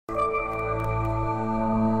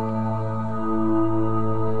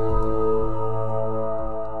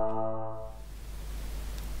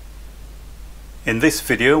In this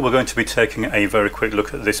video we're going to be taking a very quick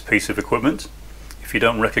look at this piece of equipment. If you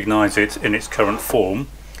don't recognise it in its current form,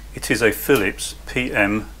 it is a Philips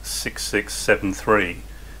PM6673.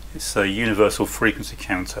 It's a universal frequency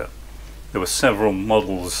counter. There were several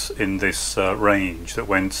models in this range that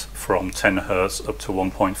went from 10 Hz up to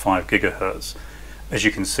 1.5 GHz. As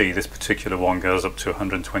you can see, this particular one goes up to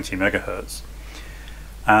 120 MHz.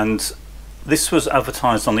 And this was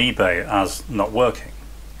advertised on eBay as not working.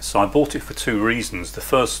 So I bought it for two reasons. The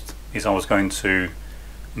first is I was going to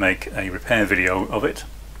make a repair video of it.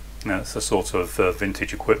 Now, it's the sort of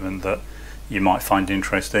vintage equipment that you might find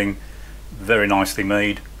interesting, very nicely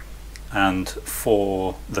made, and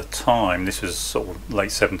for the time, this was sort of late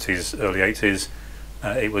 70s, early 80s,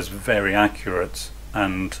 it was very accurate,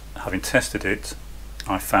 and having tested it,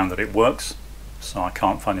 I found that it works, so I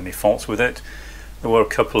can't find any faults with it. There were a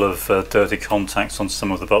couple of dirty contacts on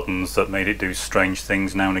some of the buttons that made it do strange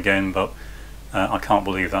things now and again, but I can't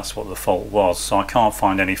believe that's what the fault was. So I can't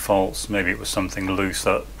find any faults. Maybe it was something loose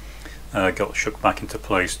that got shook back into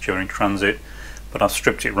place during transit, but I've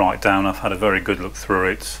stripped it right down. I've had a very good look through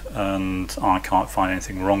it and I can't find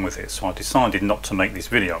anything wrong with it, so I decided not to make this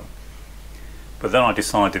video. But then I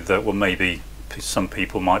decided that, well, maybe some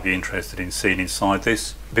people might be interested in seeing inside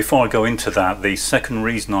this. Before I go into that, the second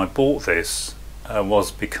reason I bought this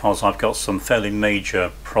was because I've got some fairly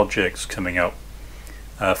major projects coming up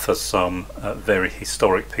for some very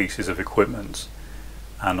historic pieces of equipment,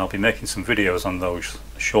 and I'll be making some videos on those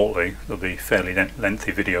shortly. There'll be fairly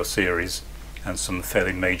lengthy video series and some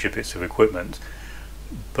fairly major bits of equipment,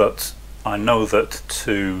 but I know that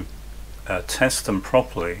to test them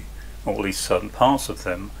properly, or at least certain parts of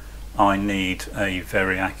them, I need a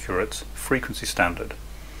very accurate frequency standard.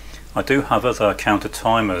 I do have other counter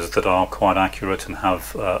timers that are quite accurate and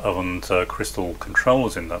have ovened crystal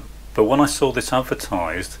controllers in them. But when I saw this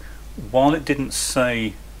advertised, while it didn't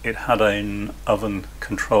say it had an oven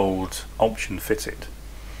controlled option fitted,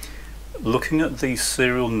 looking at the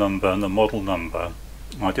serial number and the model number,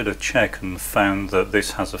 I did a check and found that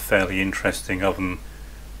this has a fairly interesting oven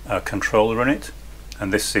controller in it.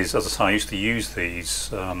 And this is, as I say, I used to use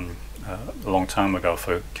these a long time ago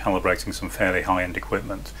for calibrating some fairly high-end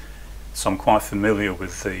equipment. So I'm quite familiar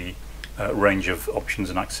with the range of options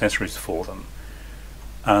and accessories for them,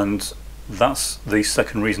 and that's the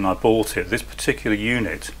second reason I bought it. This particular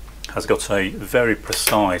unit has got a very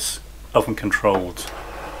precise oven controlled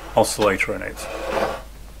oscillator in it.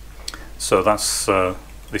 So that's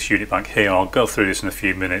this unit back here. I'll go through this in a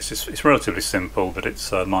few minutes. It's relatively simple, but it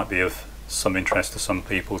might be of some interest to some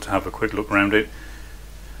people to have a quick look around it.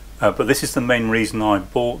 But this is the main reason I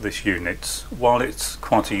bought this unit. While it's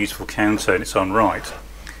quite a useful counter in its own right,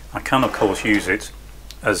 I can of course use it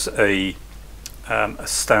as a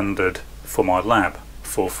standard for my lab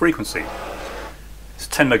for frequency. It's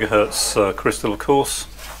 10 MHz crystal, of course,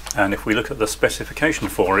 and if we look at the specification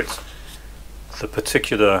for it, the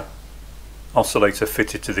particular oscillator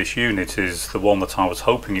fitted to this unit is the one that I was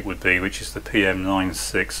hoping it would be, which is the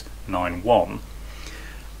PM6671.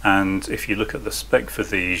 And if you look at the spec for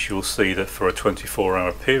these, you'll see that for a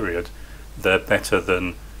 24-hour period they're better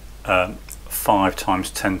than 5 times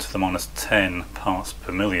 10 to the minus 10 parts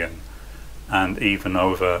per million, and even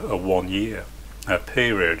over a 1 year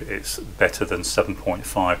period it's better than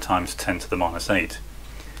 7.5 times 10 to the minus 8.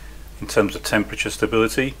 In terms of temperature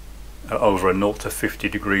stability, over a 0 to 50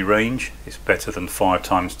 degree range it's better than 5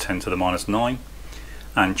 times 10 to the minus 9,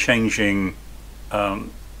 and changing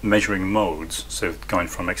measuring modes, so going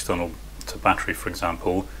from external to battery for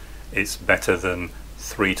example, it's better than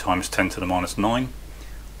 3 times 10 to the minus 9.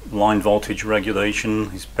 Line voltage regulation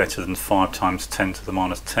is better than 5 times 10 to the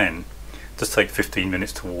minus 10. It does take 15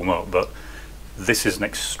 minutes to warm up, but this is an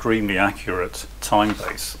extremely accurate time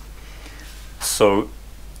base. So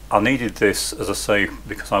I needed this, as I say,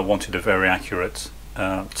 because I wanted a very accurate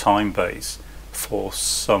time base for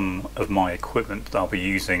some of my equipment that I'll be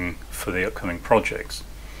using for the upcoming projects.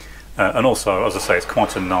 And also, as I say, it's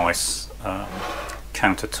quite a nice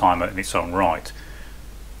counter timer in its own right.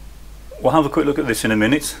 We'll have a quick look at this in a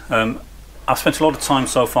minute. I've spent a lot of time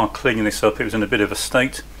so far cleaning this up. It was in a bit of a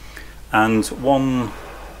state, and one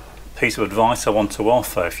piece of advice I want to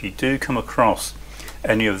offer: if you do come across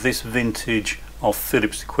any of this vintage of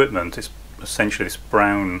Philips equipment, it's essentially this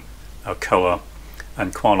brown colour,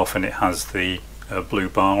 and quite often it has the blue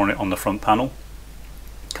bar on it on the front panel,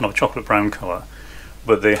 kind of a chocolate brown colour,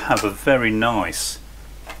 but they have a very nice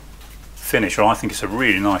finish, or I think it's a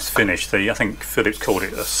really nice finish. I think Philips called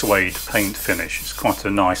it a suede paint finish. It's quite a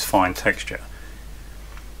nice fine texture,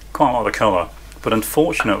 quite like the colour, but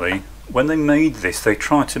unfortunately when they made this they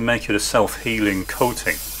tried to make it a self-healing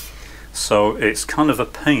coating. So it's kind of a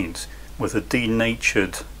paint with a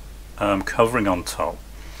denatured covering on top,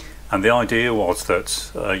 and the idea was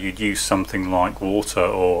that you'd use something like water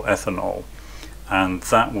or ethanol, and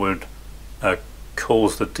that would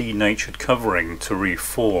cause the denatured covering to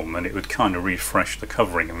reform, and it would kind of refresh the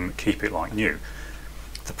covering and keep it like new.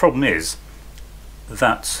 The problem is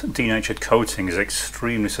that denatured coating is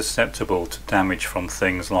extremely susceptible to damage from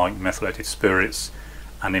things like methylated spirits,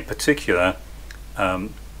 and in particular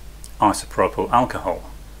isopropyl alcohol.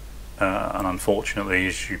 And unfortunately,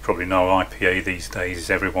 as you probably know, IPA these days is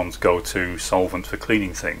everyone's go-to solvent for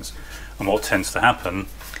cleaning things. And what tends to happen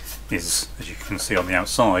is, as you can see on the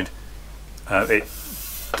outside, it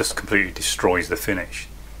just completely destroys the finish.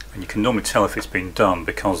 And you can normally tell if it's been done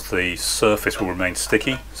because the surface will remain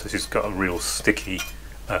sticky, so it's got a real sticky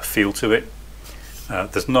feel to it.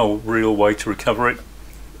 There's no real way to recover it.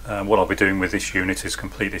 What I'll be doing with this unit is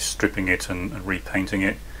completely stripping it and repainting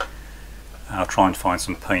it. I'll try and find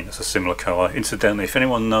some paint that's a similar colour. Incidentally, if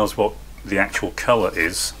anyone knows what the actual colour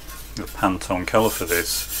is, the Pantone colour for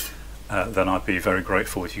this, then I'd be very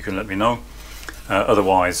grateful if you can let me know.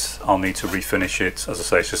 Otherwise I'll need to refinish it. As I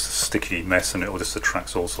say, it's just a sticky mess and it will just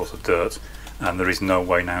attract all sorts of dirt, and there is no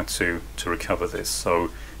way now to recover this.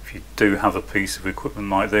 So if you do have a piece of equipment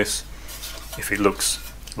like this, if it looks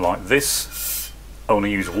like this,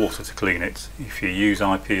 only use water to clean it. If you use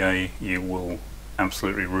IPA, you will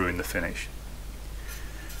absolutely ruin the finish.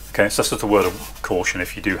 Okay, so that's just a word of caution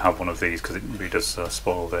if you do have one of these, because it really does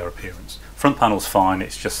spoil their appearance. Front panel's fine,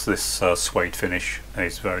 it's just this suede finish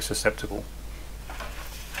is very susceptible.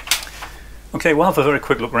 Okay, we'll have a very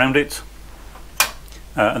quick look around it,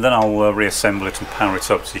 and then I'll reassemble it and power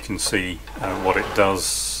it up so you can see what it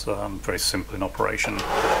does. Very simple in operation.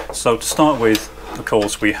 So to start with, of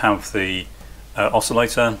course, we have the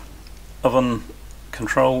oscillator, oven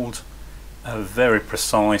controlled, very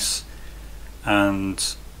precise,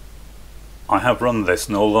 and I have run this,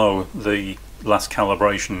 and although the last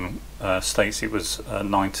calibration states it was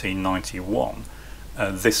 1991,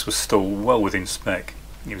 this was still well within spec.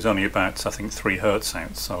 It was only about, I think, 3 Hertz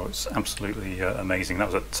out, so it's absolutely amazing.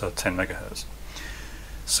 That was at 10 megahertz.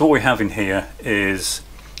 So what we have in here is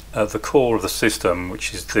the core of the system,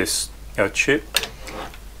 which is this chip.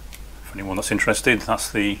 For anyone that's interested,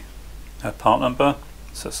 that's the part number.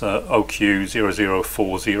 So it's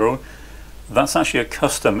OQ0040. That's actually a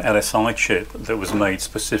custom LSI chip that was made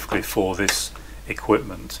specifically for this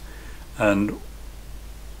equipment. And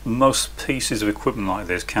most pieces of equipment like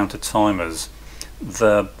this, counter timers,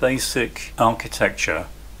 the basic architecture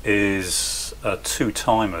is 2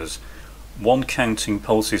 timers, one counting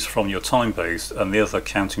pulses from your time base and the other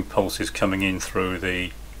counting pulses coming in through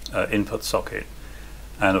the input socket.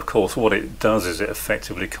 And of course what it does is it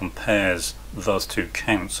effectively compares those 2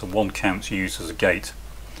 counts, and one count's used as a gate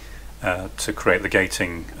to create the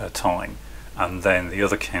gating time, and then the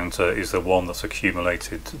other counter is the one that's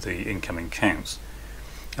accumulated the incoming counts.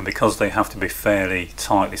 And because they have to be fairly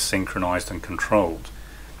tightly synchronized and controlled,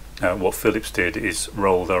 what Philips did is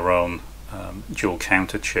roll their own dual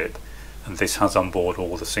counter chip, and this has on board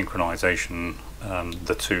all the synchronization,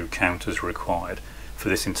 the 2 counters required for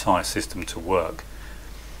this entire system to work.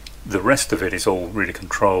 The rest of it is all really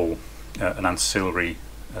control and ancillary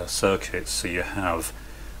circuits. So you have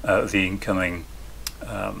the incoming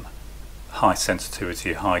high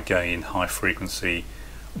sensitivity, high gain, high frequency,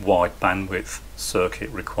 wide bandwidth circuit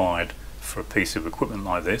required for a piece of equipment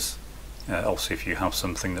like this. Obviously if you have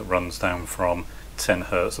something that runs down from 10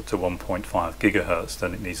 Hertz up to 1.5 gigahertz,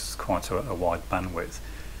 then it needs quite a wide bandwidth,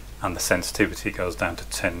 and the sensitivity goes down to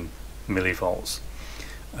 10 millivolts.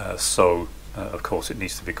 So of course it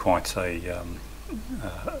needs to be quite a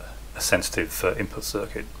sensitive input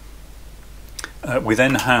circuit. We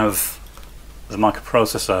then have the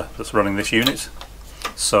microprocessor that's running this unit.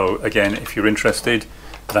 So again, if you're interested,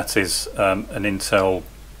 that is an Intel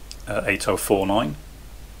 8049.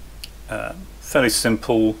 Fairly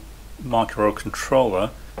simple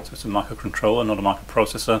microcontroller. So it's a microcontroller, not a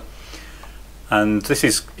microprocessor. And this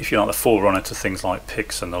is, if you like, the forerunner to things like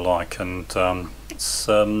PICs and the like. And it's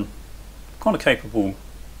quite a capable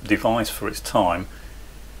device for its time.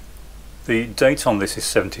 The date on this is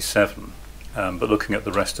 77. But looking at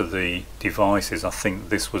the rest of the devices, I think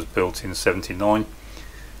this was built in 79.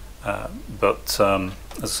 But as I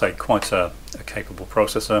say, quite a capable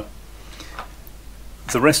processor.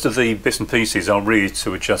 The rest of the bits and pieces are really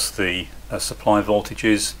to adjust the supply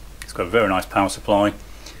voltages. It's got a very nice power supply.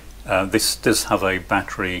 This does have a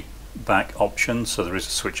battery back option, so there is a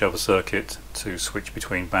switchover circuit to switch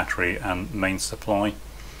between battery and main supply.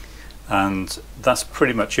 And that's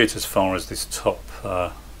pretty much it as far as this top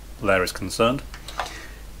layer is concerned.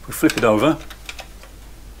 If we flip it over,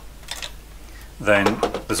 then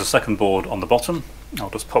there's a second board on the bottom. I'll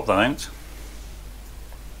just pop that out.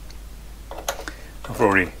 I've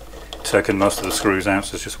already taken most of the screws out,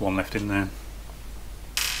 so there's just one left in there.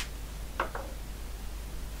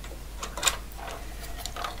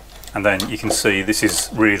 And then you can see this is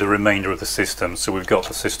really the remainder of the system. So we've got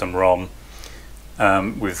the system ROM,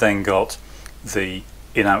 we've then got the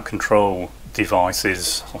in-out control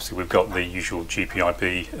devices. Obviously we've got the usual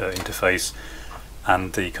GPIB interface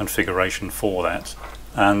and the configuration for that,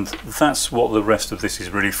 and that's what the rest of this is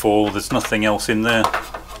really for. There's nothing else in there.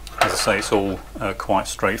 As I say, it's all quite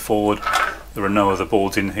straightforward. There are no other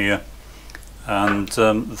boards in here, and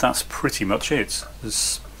that's pretty much it.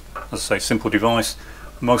 It's, as I say, simple device.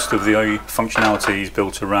 Most of the functionality is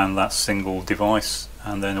built around that single device,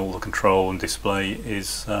 and then all the control and display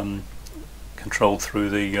is controlled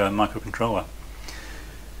through the microcontroller.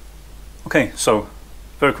 Okay, so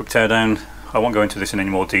very quick teardown. I won't go into this in any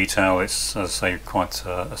more detail. It's, as I say, quite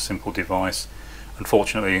a simple device.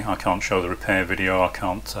 Unfortunately, I can't show the repair video. I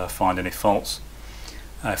can't find any faults.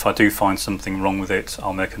 If I do find something wrong with it,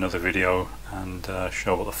 I'll make another video and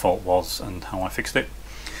show what the fault was and how I fixed it.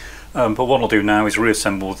 But what I'll do now is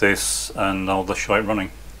reassemble this, and I'll just show it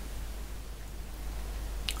running.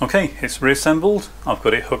 Okay, it's reassembled. I've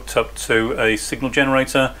got it hooked up to a signal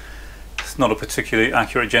generator. It's not a particularly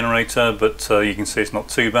accurate generator, but you can see it's not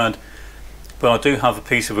too bad. But I do have a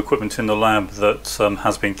piece of equipment in the lab that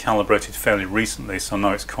has been calibrated fairly recently, so I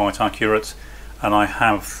know it's quite accurate. And I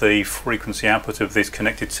have the frequency output of this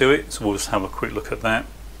connected to it, so we'll just have a quick look at that.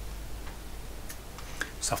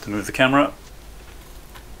 Just have to move the camera.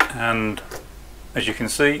 And as you can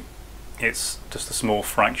see, it's just a small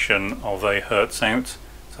fraction of a hertz out.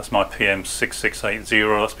 So that's my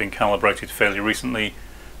PM6673, that's been calibrated fairly recently,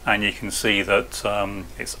 and you can see that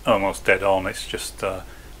it's almost dead on. It's just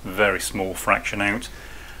very small fraction out,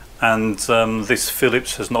 and this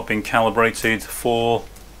Philips has not been calibrated for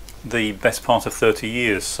the best part of 30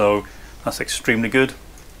 years, so that's extremely good.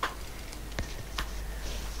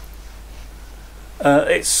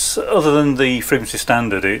 It's, other than the frequency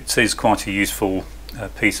standard, it is quite a useful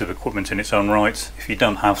piece of equipment in its own right. If you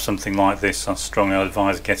don't have something like this, I strongly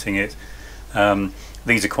advise getting it.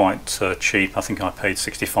 These are quite cheap. I think I paid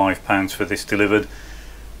 £65 for this delivered.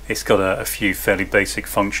 It's got a few fairly basic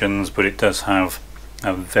functions, but it does have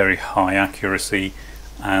a very high accuracy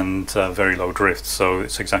and very low drift, so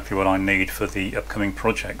it's exactly what I need for the upcoming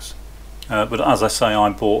projects. But as I say, I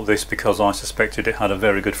bought this because I suspected it had a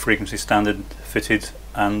very good frequency standard fitted,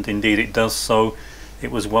 and indeed it does, so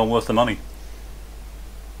it was well worth the money.